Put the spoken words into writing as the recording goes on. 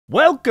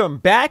Welcome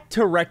back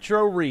to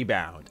Retro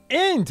Rebound.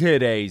 In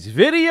today's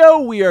video,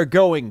 we are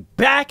going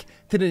back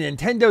to the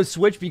Nintendo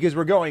Switch because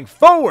we're going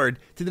forward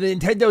to the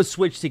Nintendo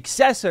Switch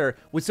successor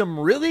with some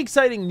really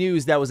exciting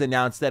news that was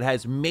announced that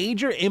has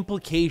major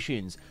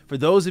implications for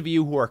those of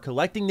you who are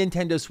collecting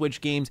Nintendo Switch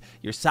games.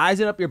 You're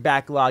sizing up your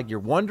backlog. You're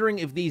wondering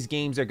if these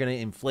games are going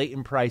to inflate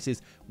in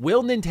prices.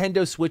 Will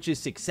Nintendo Switch's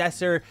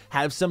successor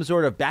have some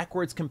sort of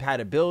backwards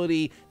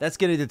compatibility? That's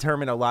going to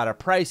determine a lot of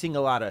pricing,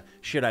 a lot of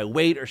should I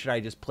wait or should I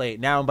just play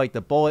it now and bite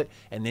the bullet?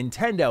 And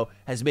Nintendo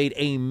has made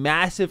a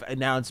massive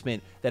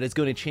announcement that is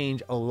going to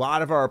change a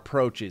lot of our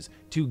approaches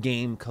to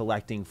game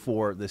collecting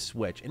for the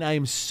Switch. And I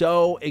am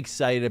so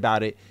excited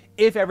about it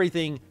if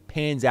everything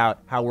pans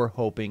out how we're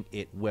hoping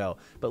it will.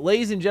 But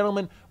ladies and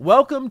gentlemen,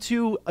 welcome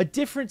to a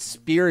different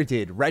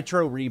spirited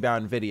Retro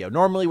Rebound video.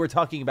 Normally we're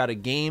talking about a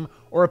game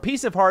or a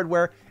piece of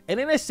hardware, and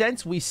in a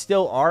sense we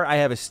still are. I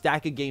have a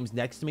stack of games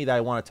next to me that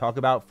I want to talk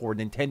about for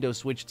Nintendo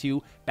Switch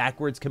 2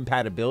 backwards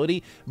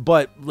compatibility.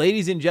 But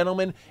ladies and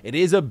gentlemen, it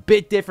is a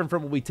bit different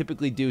from what we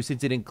typically do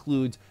since it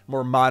includes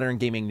more modern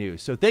gaming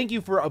news. So thank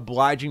you for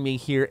obliging me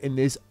here in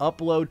this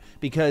upload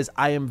because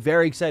I am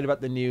very excited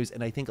about the news,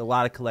 and I think a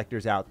lot of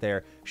collectors out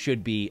there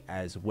should be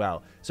as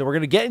well. So we're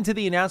going to get into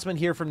the announcement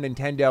here from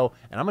Nintendo,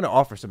 and I'm going to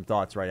offer some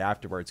thoughts right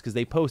afterwards because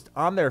they post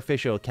on their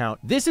official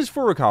account. This is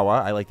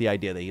Furukawa. I like the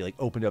idea that he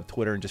opened up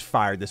Twitter and just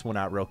fired this one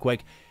out real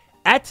quick.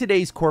 At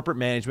today's corporate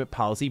management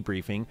policy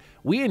briefing,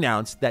 we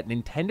announced that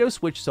Nintendo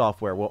Switch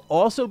software will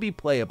also be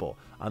playable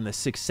on the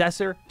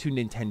successor to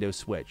Nintendo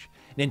Switch.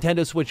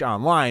 Nintendo Switch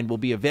Online will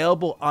be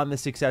available on the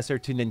successor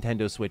to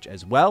Nintendo Switch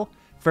as well.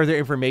 Further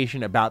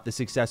information about the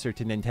successor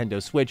to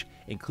Nintendo Switch,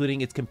 including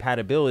its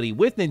compatibility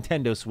with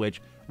Nintendo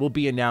Switch, will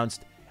be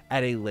announced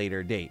at a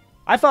later date.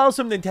 I follow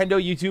some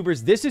Nintendo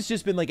YouTubers. This has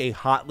just been like a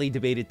hotly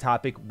debated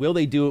topic. Will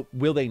they do it?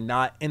 Will they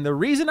not? And the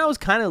reason I was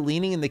kind of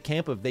leaning in the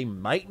camp of they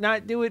might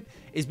not do it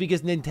is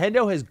because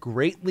Nintendo has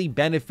greatly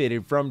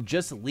benefited from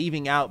just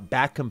leaving out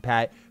back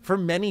compat for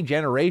many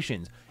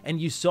generations. And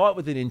you saw it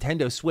with the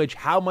Nintendo Switch,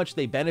 how much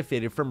they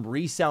benefited from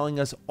reselling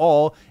us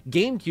all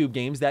GameCube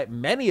games that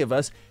many of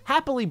us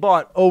happily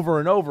bought over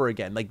and over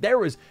again. Like, there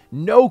was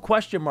no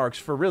question marks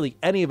for really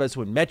any of us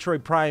when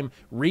Metroid Prime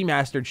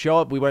Remastered show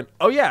up. We went,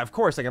 oh yeah, of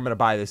course, like, I'm going to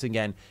buy this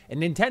again.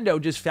 And Nintendo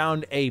just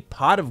found a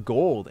pot of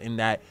gold in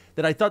that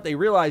I thought they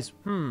realized,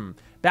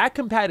 back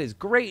compat is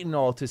great and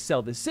all to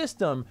sell the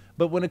system,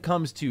 but when it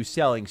comes to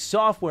selling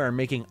software and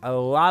making a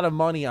lot of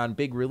money on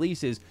big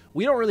releases,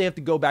 we don't really have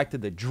to go back to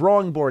the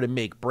drawing board and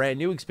make brand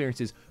new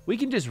experiences. We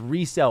can just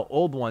resell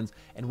old ones.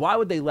 And why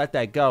would they let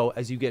that go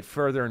as you get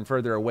further and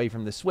further away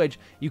from the Switch?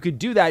 You could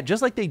do that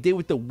just like they did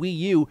with the Wii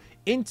U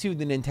into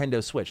the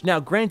Nintendo Switch.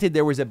 Now, granted,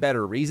 there was a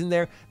better reason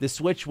there. The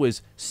Switch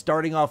was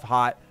starting off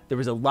hot. There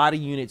was a lot of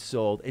units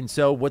sold, and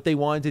so what they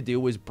wanted to do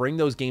was bring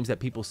those games that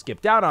people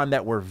skipped out on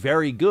that were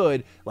very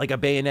good, like a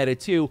Bayonetta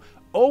 2,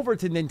 over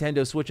to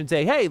Nintendo Switch and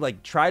say, hey,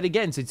 like, try it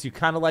again. Since you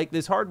kind of like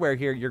this hardware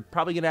here, you're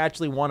probably going to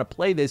actually want to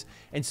play this.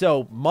 And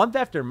so month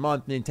after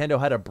month, Nintendo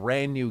had a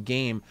brand new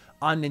game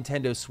on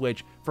Nintendo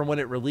Switch from when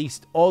it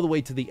released all the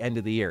way to the end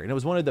of the year. And it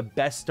was one of the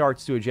best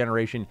starts to a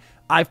generation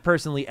I've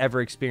personally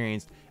ever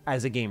experienced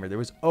as a gamer. There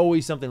was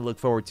always something to look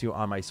forward to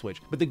on my Switch.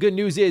 But the good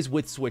news is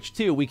with Switch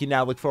 2, we can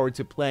now look forward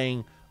to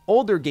playing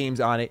older games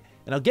on it,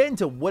 and I'll get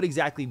into what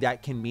exactly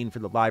that can mean for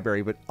the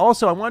library. But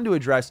also I wanted to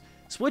address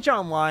Switch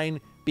Online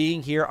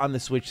being here on the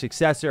Switch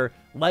successor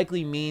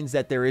likely means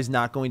that there is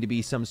not going to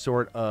be some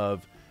sort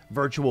of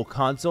virtual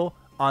console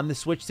on the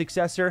Switch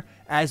successor.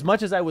 As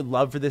much as I would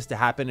love for this to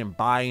happen and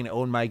buy and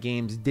own my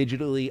games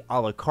digitally a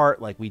la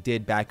carte like we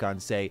did back on,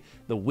 say,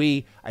 the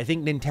Wii, I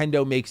think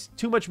Nintendo makes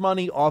too much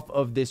money off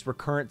of this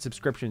recurrent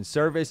subscription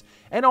service.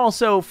 And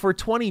also, for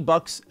 20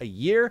 bucks a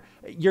year,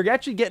 you're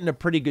actually getting a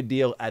pretty good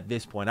deal at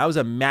this point. I was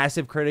a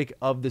massive critic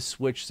of the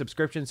Switch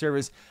subscription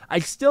service. I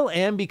still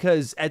am,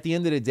 because at the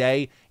end of the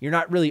day, you're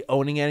not really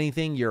owning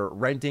anything. You're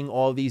renting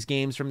all these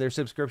games from their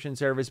subscription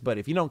service. But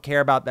if you don't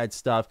care about that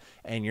stuff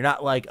and you're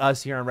not like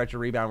us here on Retro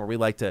Rebound where we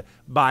like to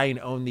buy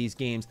and own these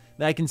games,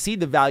 then I can see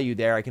the value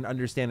there. I can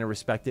understand and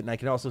respect it, and I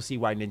can also see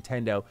why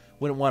Nintendo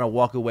wouldn't want to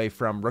walk away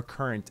from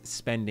recurrent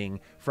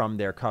spending from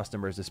their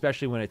customers,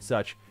 especially when it's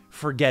such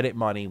forget it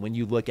money when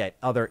you look at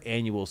other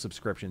annual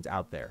subscriptions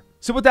out there.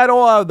 So with that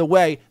all out of the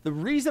way, the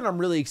reason I'm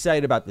really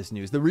excited about this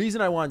news, the reason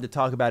I wanted to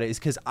talk about it is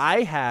because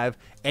I have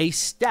a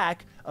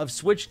stack of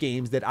Switch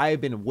games that I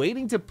have been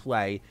waiting to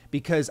play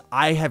because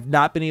I have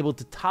not been able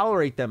to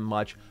tolerate them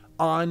much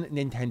on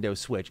Nintendo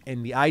Switch.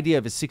 And the idea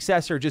of a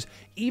successor just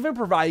even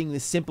providing the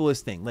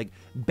simplest thing, like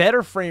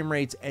better frame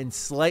rates and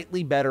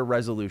slightly better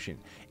resolution,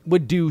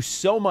 would do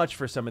so much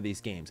for some of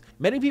these games.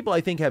 Many people,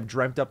 I think, have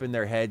dreamt up in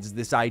their heads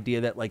this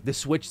idea that like the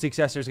Switch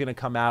successor is going to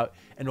come out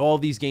and all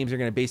these games are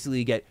going to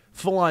basically get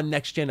full-on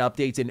next-gen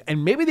updates,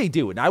 and maybe they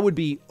do, and I would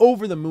be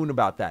over the moon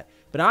about that.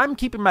 But I'm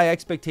keeping my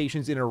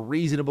expectations in a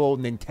reasonable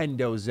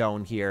Nintendo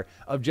zone here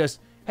of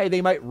just, hey,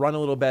 they might run a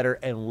little better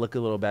and look a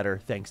little better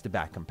thanks to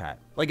back compat.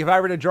 Like if I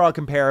were to draw a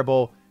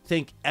comparable,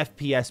 think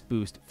FPS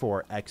boost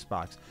for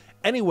Xbox.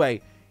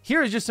 Anyway,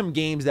 here is just some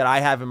games that I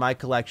have in my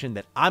collection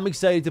that I'm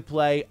excited to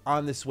play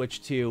on the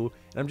Switch 2.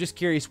 And I'm just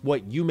curious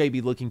what you may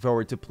be looking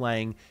forward to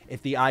playing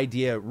if the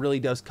idea really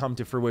does come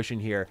to fruition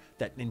here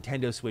that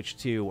Nintendo Switch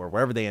 2, or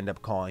whatever they end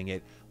up calling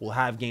it, will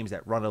have games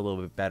that run a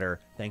little bit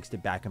better thanks to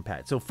back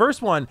compat. So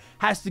first one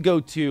has to go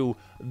to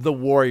the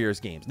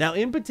Warriors games. Now,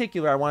 in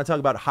particular, I want to talk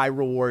about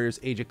Hyrule Warriors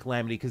Age of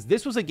Calamity, because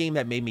this was a game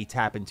that made me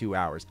tap in 2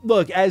 hours.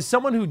 Look, as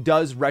someone who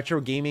does retro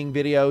gaming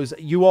videos,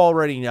 you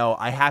already know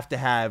I have to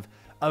have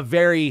a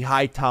very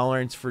high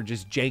tolerance for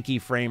just janky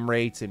frame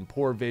rates and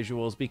poor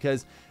visuals,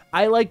 because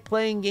I like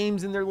playing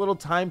games in their little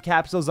time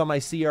capsules on my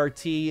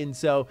CRT, and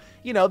so,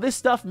 you know, this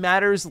stuff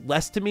matters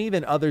less to me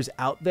than others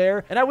out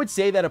there. And I would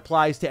say that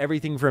applies to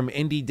everything from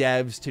indie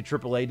devs to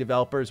AAA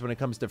developers when it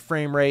comes to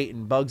frame rate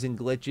and bugs and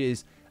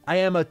glitches. I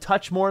am a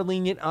touch more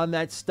lenient on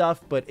that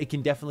stuff, but it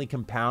can definitely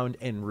compound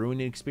and ruin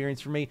an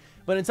experience for me.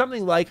 But in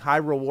something like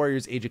Hyrule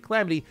Warriors Age of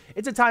Calamity,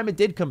 it's a time it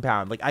did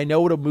compound. Like, I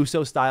know what a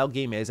Muso-style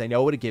game is, I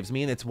know what it gives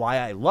me, and it's why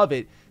I love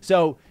it.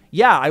 So,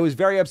 yeah, I was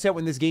very upset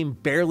when this game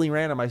barely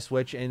ran on my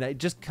Switch, and I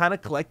just kind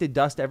of collected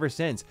dust ever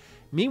since.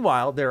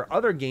 Meanwhile, there are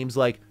other games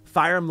like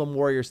Fire Emblem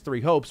Warriors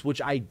 3 Hopes,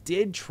 which I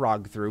did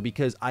trog through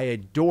because I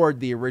adored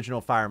the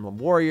original Fire Emblem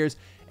Warriors,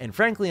 and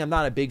frankly, I'm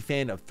not a big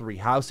fan of Three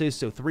Houses,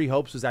 so 3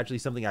 Hopes was actually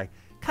something I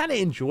kind of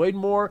enjoyed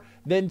more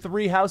than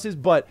 3 Houses,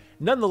 but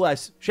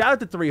nonetheless, shout out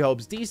to 3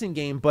 Hopes, decent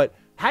game, but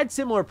had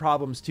similar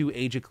problems to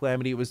Age of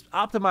Calamity. It was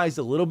optimized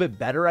a little bit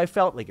better, I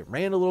felt. Like, it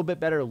ran a little bit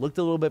better, looked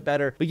a little bit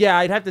better. But yeah,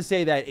 I'd have to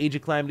say that Age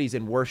of Calamity is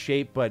in worse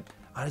shape, but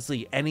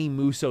honestly, any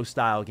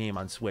Muso-style game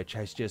on Switch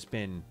has just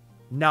been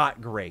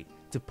not great,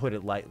 to put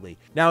it lightly.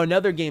 Now,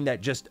 another game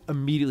that just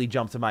immediately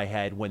jumped to my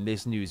head when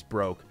this news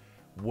broke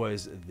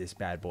was this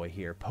bad boy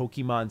here,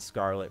 Pokemon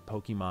Scarlet,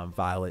 Pokemon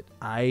Violet.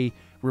 I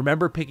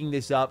remember picking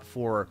this up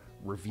for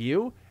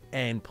review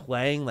and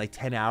playing like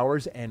 10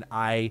 hours, and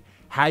I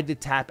had to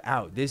tap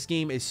out. This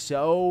game is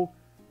so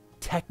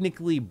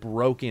technically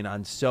broken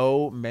on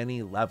so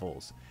many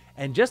levels,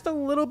 and just a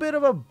little bit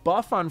of a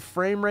buff on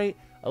frame rate,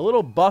 a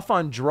little buff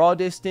on draw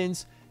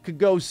distance could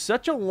go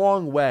such a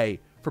long way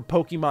for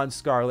Pokemon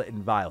Scarlet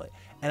and Violet.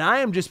 And I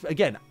am just,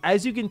 again,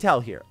 as you can tell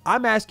here,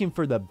 I'm asking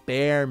for the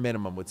bare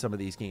minimum with some of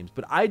these games,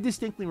 but I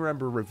distinctly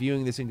remember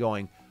reviewing this and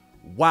going,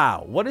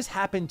 wow, what has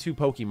happened to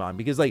Pokemon?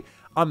 Because, like,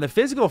 on the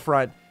physical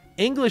front,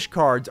 English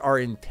cards are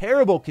in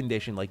terrible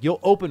condition. Like, you'll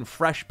open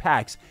fresh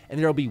packs and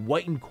there'll be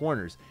whitened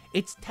corners.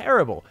 It's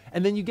terrible.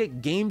 And then you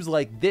get games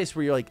like this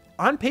where you're like,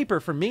 on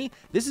paper, for me,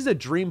 this is a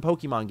dream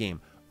Pokemon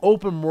game.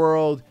 Open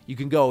world, you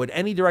can go in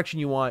any direction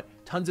you want,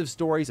 tons of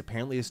stories.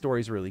 Apparently the story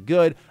is really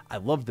good. I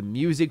love the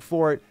music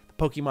for it.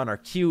 The Pokemon are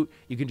cute.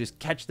 You can just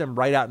catch them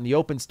right out in the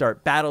open,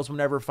 start battles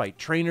whenever, fight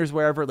trainers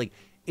wherever. Like,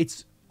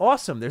 it's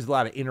awesome. There's a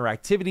lot of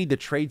interactivity. The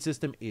trade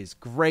system is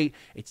great.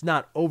 It's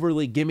not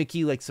overly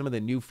gimmicky like some of the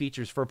new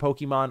features for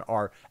Pokemon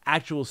are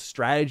actual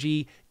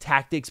strategy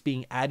tactics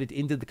being added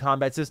into the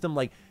combat system.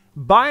 Like,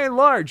 by and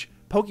large,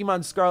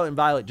 Pokemon Scarlet and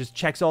Violet just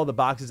checks all the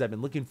boxes I've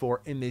been looking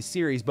for in this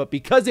series, but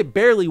because it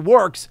barely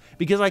works,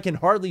 because I can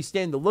hardly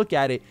stand to look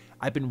at it,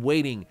 I've been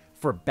waiting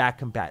for back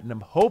compat, and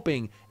I'm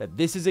hoping that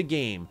this is a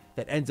game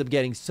that ends up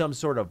getting some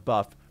sort of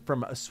buff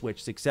from a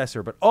Switch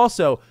successor. But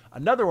also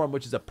another one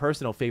which is a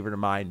personal favorite of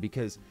mine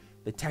because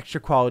the texture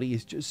quality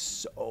is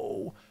just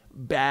so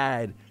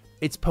bad.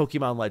 It's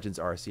Pokemon Legends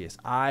Arceus.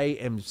 I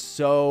am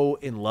so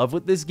in love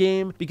with this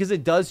game because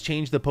it does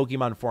change the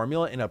Pokemon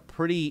formula in a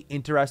pretty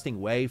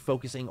interesting way,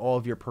 focusing all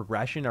of your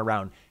progression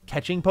around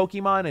catching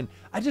Pokemon, and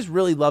I just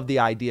really love the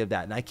idea of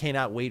that, and I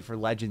cannot wait for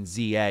Legends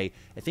ZA. I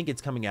think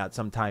it's coming out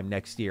sometime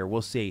next year.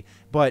 We'll see.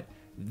 But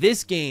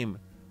this game,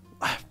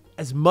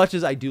 as much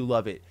as I do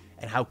love it,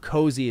 and how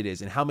cozy it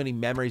is, and how many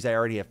memories I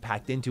already have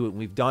packed into it, and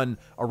we've done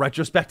a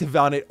retrospective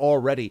on it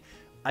already,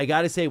 I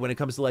gotta say, when it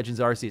comes to Legends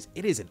Arceus,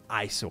 it is an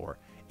eyesore.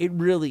 It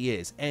really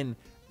is. And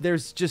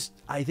there's just,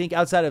 I think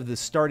outside of the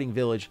starting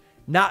village,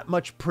 not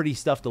much pretty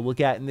stuff to look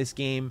at in this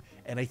game.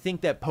 And I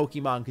think that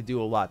Pokemon could do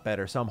a lot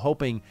better. So I'm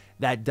hoping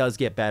that does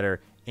get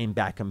better in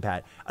back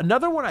compat.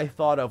 Another one I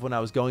thought of when I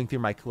was going through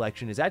my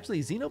collection is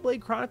actually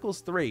Xenoblade Chronicles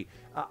 3.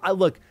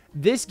 Look,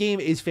 this game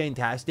is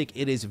fantastic.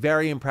 It is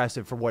very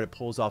impressive for what it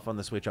pulls off on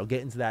the Switch. I'll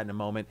get into that in a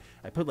moment.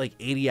 I put like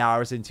 80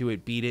 hours into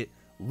it, beat it.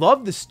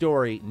 Love the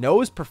story.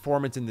 Noah's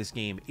performance in this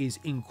game is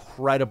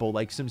incredible.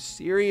 Like, some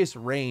serious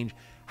range.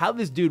 How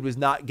this dude was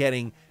not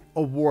getting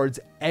awards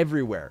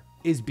everywhere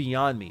is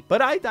beyond me.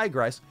 But I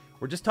digress.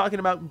 We're just talking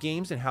about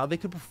games and how they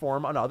could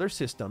perform on other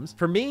systems.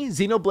 For me,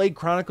 Xenoblade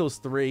Chronicles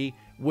 3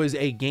 was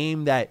a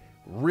game that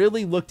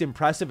really looked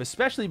impressive,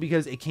 especially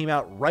because it came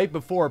out right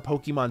before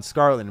Pokemon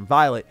Scarlet and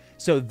Violet.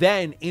 So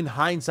then, in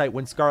hindsight,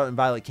 when Scarlet and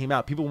Violet came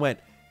out, people went,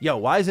 yo,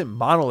 why isn't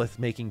Monolith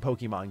making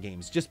Pokemon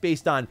games? Just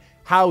based on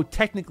how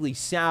technically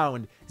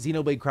sound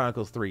Xenoblade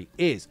Chronicles 3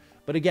 is.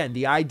 But again,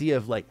 the idea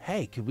of like,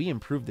 hey, could we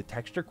improve the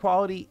texture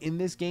quality in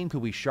this game?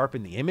 Could we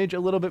sharpen the image a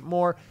little bit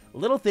more?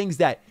 little things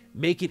that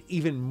make it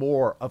even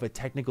more of a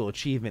technical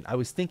achievement. I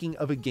was thinking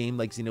of a game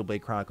like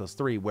Xenoblade Chronicles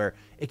 3 where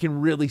it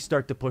can really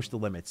start to push the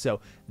limits.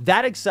 So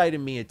that excited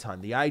me a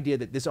ton. The idea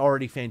that this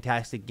already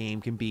fantastic game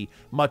can be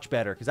much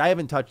better, because I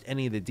haven't touched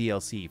any of the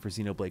DLC for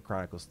Xenoblade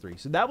Chronicles 3.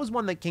 So that was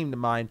one that came to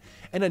mind.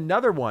 And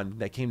another one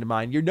that came to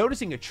mind, you're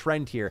noticing a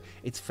trend here.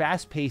 It's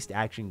fast-paced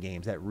action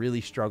games that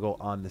really struggle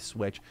on the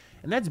Switch.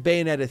 And that's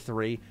Bayonetta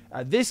 3.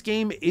 This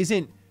game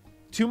isn't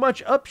too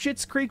much up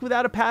Schitt's Creek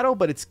without a paddle,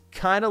 but it's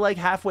kind of like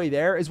halfway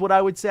there is what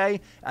I would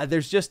say.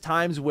 There's just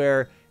times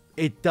where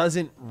it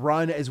doesn't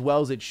run as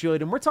well as it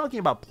should. And we're talking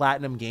about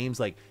Platinum games.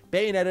 Like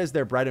Bayonetta is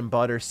their bread and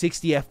butter.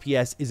 60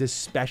 FPS is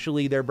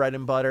especially their bread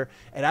and butter.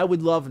 And I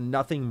would love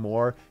nothing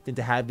more than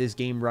to have this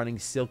game running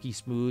silky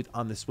smooth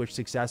on the Switch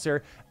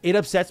successor. It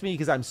upsets me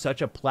because I'm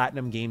such a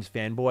Platinum Games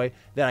fanboy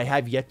that I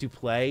have yet to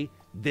play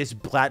this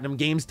Platinum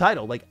Games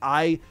title. Like,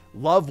 I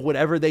love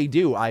whatever they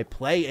do. I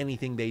play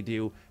anything they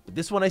do. But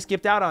this one I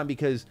skipped out on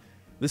because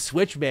the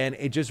Switch, man,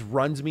 it just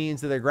runs me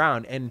into the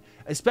ground. And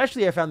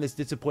especially I found this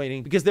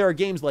disappointing because there are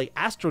games like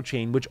Astral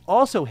Chain, which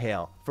also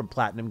hail from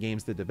Platinum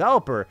Games, the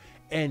developer,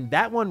 and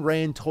that one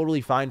ran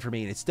totally fine for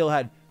me, and it still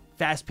had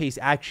fast-paced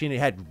action. It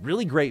had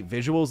really great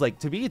visuals. Like,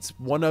 to me, it's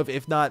one of,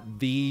 if not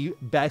the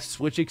best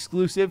Switch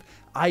exclusive.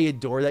 I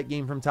adore that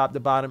game from top to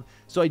bottom.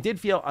 So I did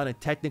feel on a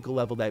technical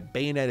level that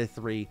Bayonetta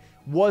 3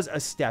 was a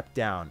step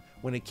down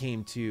when it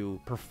came to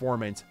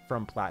performance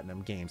from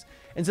Platinum Games.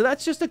 And so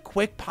that's just a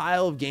quick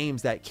pile of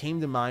games that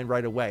came to mind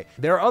right away.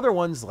 There are other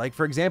ones, like,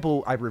 for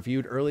example, I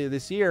reviewed earlier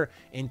this year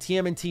in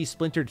TMNT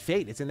Splintered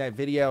Fate. It's in that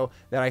video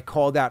that I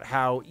called out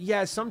how,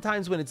 yeah,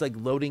 sometimes when it's like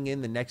loading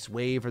in the next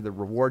wave or the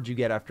rewards you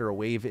get after a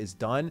wave is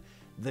done,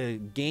 the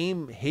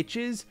game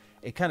hitches,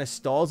 it kind of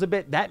stalls a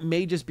bit. That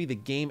may just be the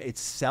game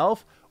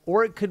itself,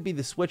 or it could be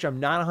the Switch. I'm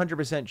not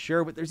 100%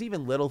 sure, but there's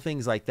even little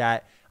things like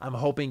that I'm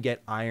hoping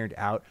get ironed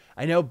out.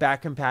 I know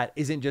back compat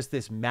isn't just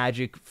this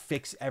magic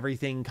fix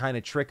everything kind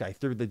of trick. I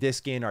threw the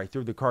disc in or I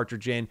threw the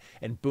cartridge in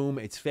and boom,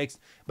 it's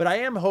fixed. But I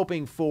am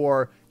hoping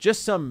for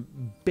just some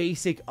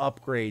basic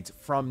upgrades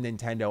from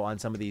Nintendo on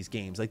some of these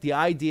games. Like the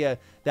idea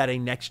that a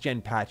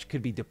next-gen patch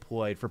could be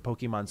deployed for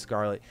Pokemon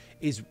Scarlet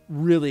is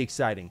really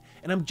exciting.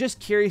 And I'm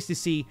just curious to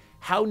see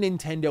how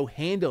Nintendo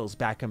handles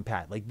back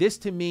compat. Like, this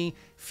to me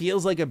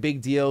feels like a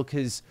big deal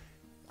because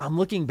I'm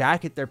looking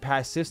back at their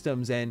past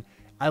systems and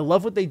I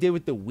love what they did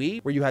with the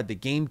Wii, where you had the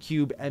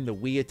GameCube and the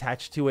Wii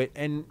attached to it,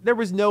 and there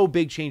was no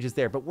big changes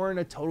there, but we're in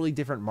a totally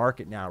different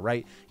market now,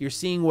 right? You're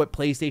seeing what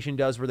PlayStation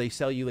does, where they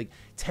sell you like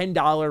 $10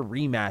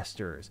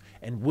 remasters,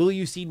 and will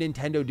you see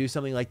Nintendo do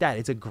something like that?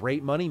 It's a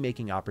great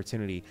money-making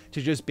opportunity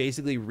to just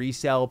basically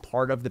resell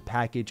part of the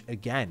package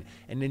again,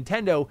 and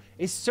Nintendo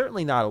is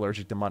certainly not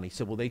allergic to money,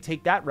 so will they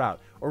take that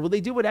route? Or will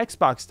they do what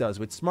Xbox does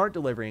with smart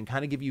delivery and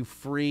kind of give you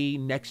free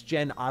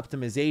next-gen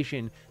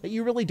optimization that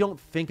you really don't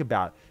think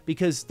about?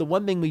 Because the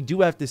one thing we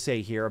do have to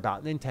say here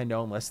about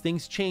Nintendo, unless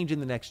things change in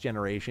the next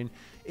generation,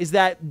 is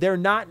that they're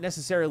not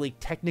necessarily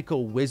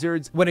technical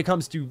wizards when it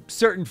comes to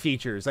certain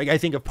features. Like, I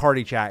think of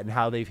Party Chat and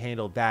how they've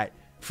handled that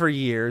for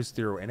years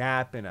through an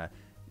app and a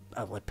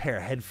pair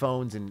of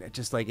headphones, and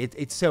just like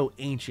it's so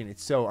ancient,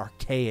 it's so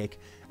archaic.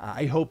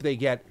 I hope they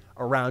get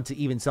around to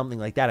even something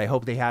like that. I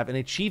hope they have an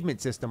achievement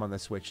system on the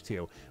Switch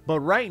too. But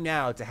right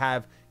now, to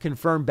have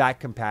confirmed back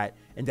compat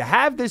and to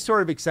have this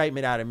sort of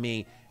excitement out of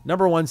me,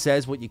 number one,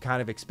 says what you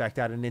kind of expect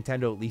out of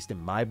Nintendo, at least in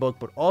my book,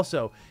 but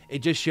also it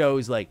just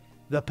shows like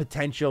the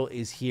potential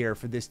is here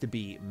for this to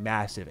be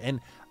massive. And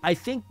I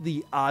think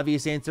the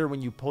obvious answer,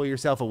 when you pull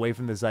yourself away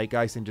from the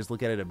zeitgeist and just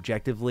look at it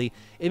objectively,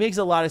 it makes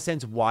a lot of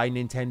sense why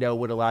Nintendo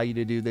would allow you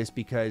to do this,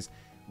 because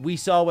we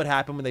saw what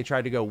happened when they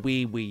tried to go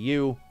Wii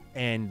U,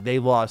 and they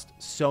lost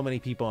so many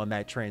people on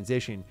that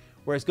transition.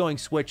 Whereas going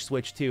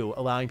Switch 2,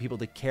 allowing people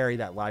to carry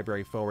that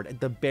library forward at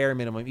the bare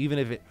minimum, even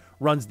if it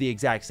runs the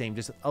exact same,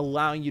 just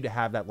allowing you to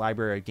have that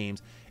library of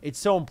games. It's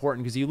so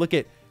important because you look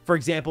at, for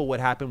example, what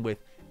happened with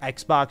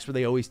Xbox, where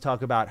they always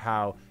talk about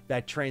how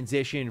that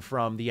transition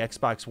from the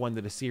Xbox One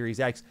to the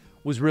Series X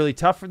was really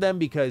tough for them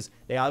because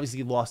they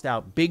obviously lost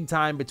out big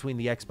time between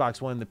the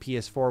Xbox One and the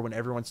PS4 when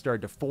everyone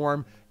started to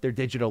form their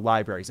digital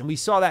libraries. And we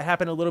saw that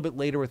happen a little bit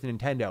later with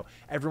Nintendo.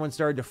 Everyone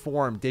started to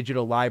form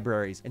digital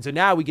libraries. And so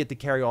now we get to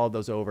carry all of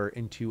those over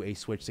into a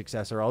Switch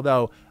successor.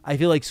 Although I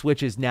feel like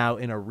Switch is now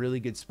in a really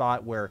good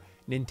spot where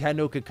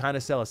Nintendo could kind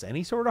of sell us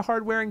any sort of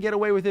hardware and get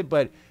away with it.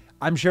 But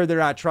I'm sure they're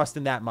not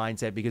trusting that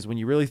mindset, because when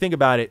you really think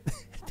about it,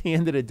 at the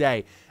end of the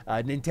day,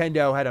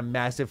 Nintendo had a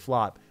massive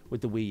flop with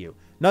the Wii U.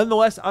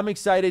 Nonetheless, I'm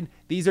excited.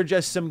 These are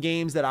just some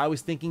games that I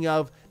was thinking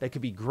of that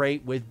could be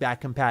great with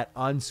back compat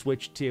on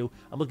Switch 2.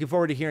 I'm looking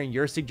forward to hearing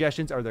your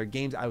suggestions. Are there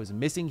games I was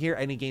missing here?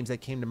 Any games that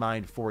came to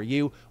mind for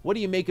you? What do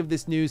you make of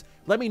this news?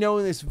 Let me know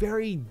in this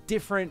very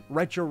different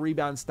Retro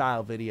Rebound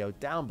style video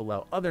down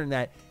below. Other than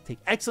that, take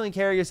excellent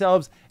care of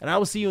yourselves, and I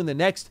will see you in the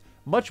next,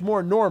 much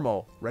more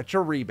normal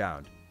Retro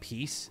Rebound.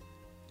 Peace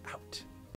out.